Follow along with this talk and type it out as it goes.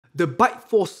The bite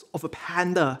force of a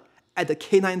panda at the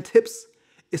canine tips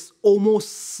is almost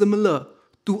similar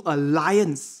to a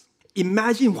lion's.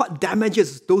 Imagine what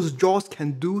damages those jaws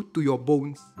can do to your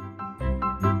bones.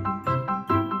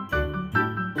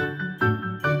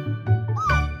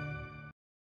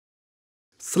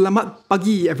 Selamat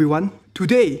pagi everyone.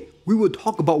 Today, we will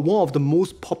talk about one of the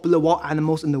most popular wild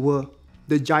animals in the world,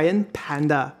 the giant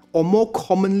panda, or more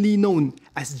commonly known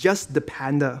as just the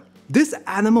panda. This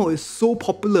animal is so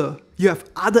popular, you have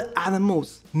other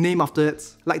animals named after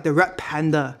it, like the red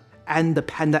panda and the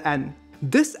panda ant.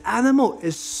 This animal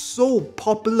is so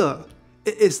popular,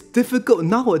 it is difficult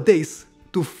nowadays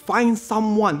to find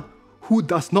someone who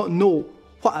does not know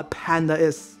what a panda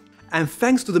is. And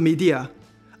thanks to the media,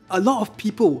 a lot of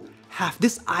people have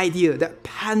this idea that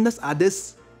pandas are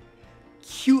this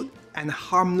cute and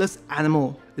harmless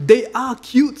animal. They are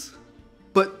cute,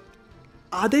 but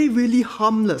are they really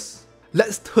harmless?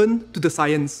 Let's turn to the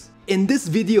science. In this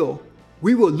video,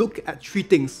 we will look at 3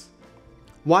 things.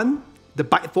 1. The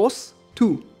bite force.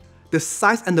 2. The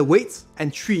size and the weight.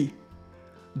 And 3.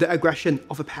 The aggression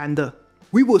of a panda.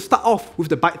 We will start off with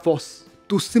the bite force.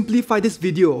 To simplify this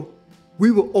video,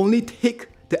 we will only take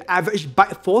the average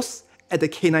bite force at the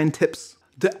canine tips.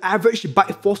 The average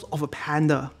bite force of a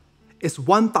panda is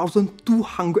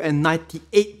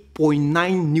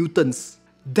 1,298.9 newtons.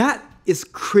 That is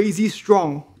crazy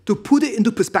strong. To put it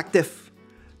into perspective,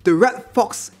 the red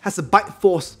fox has a bite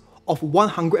force of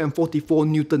 144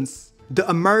 newtons. The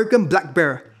American black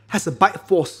bear has a bite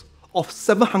force of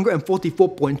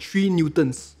 744.3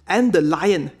 newtons. And the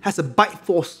lion has a bite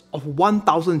force of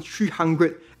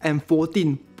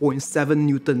 1,314.7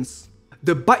 newtons.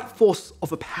 The bite force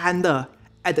of a panda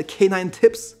at the canine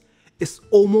tips is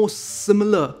almost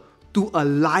similar to a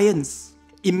lion's.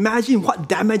 Imagine what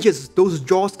damages those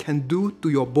jaws can do to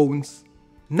your bones.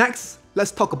 Next,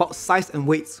 let's talk about size and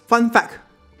weight. Fun fact,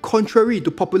 contrary to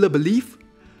popular belief,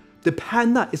 the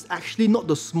panda is actually not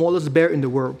the smallest bear in the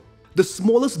world. The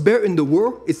smallest bear in the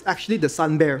world is actually the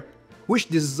sun bear, which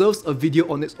deserves a video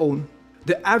on its own.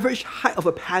 The average height of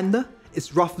a panda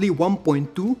is roughly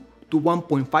 1.2 to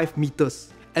 1.5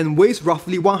 meters and weighs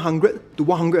roughly 100 to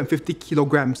 150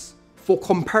 kilograms. For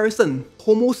comparison,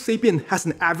 Homo sapien has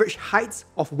an average height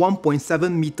of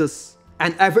 1.7 meters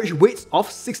and average weight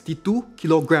of 62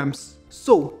 kilograms.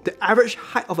 So, the average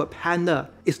height of a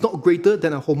panda is not greater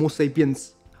than a Homo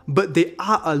sapiens, but they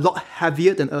are a lot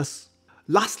heavier than us.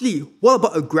 Lastly, what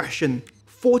about aggression?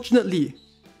 Fortunately,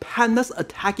 pandas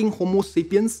attacking Homo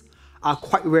sapiens are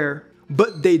quite rare,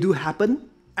 but they do happen,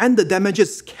 and the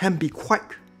damages can be quite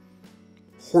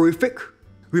horrific.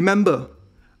 Remember,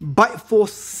 bite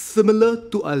force similar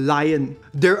to a lion.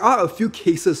 There are a few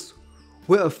cases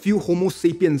where a few Homo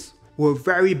sapiens were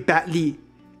very badly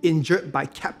injured by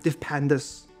captive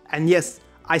pandas. And yes,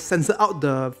 I censored out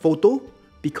the photo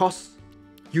because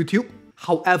YouTube.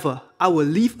 However, I will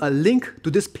leave a link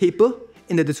to this paper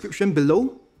in the description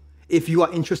below if you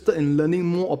are interested in learning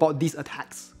more about these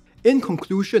attacks. In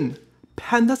conclusion,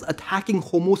 pandas attacking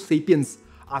Homo sapiens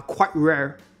are quite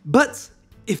rare. But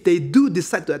if they do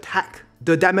decide to attack,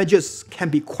 the damages can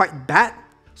be quite bad.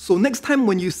 So next time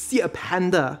when you see a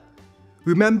panda,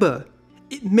 remember,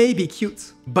 it may be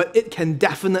cute, but it can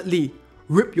definitely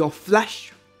rip your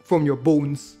flesh from your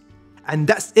bones. And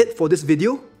that's it for this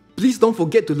video. Please don't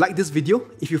forget to like this video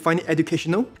if you find it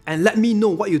educational, and let me know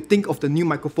what you think of the new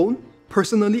microphone.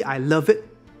 Personally, I love it.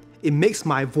 It makes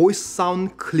my voice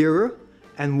sound clearer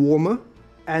and warmer.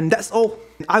 And that's all.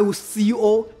 I will see you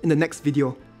all in the next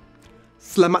video.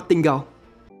 Selamat tinggal.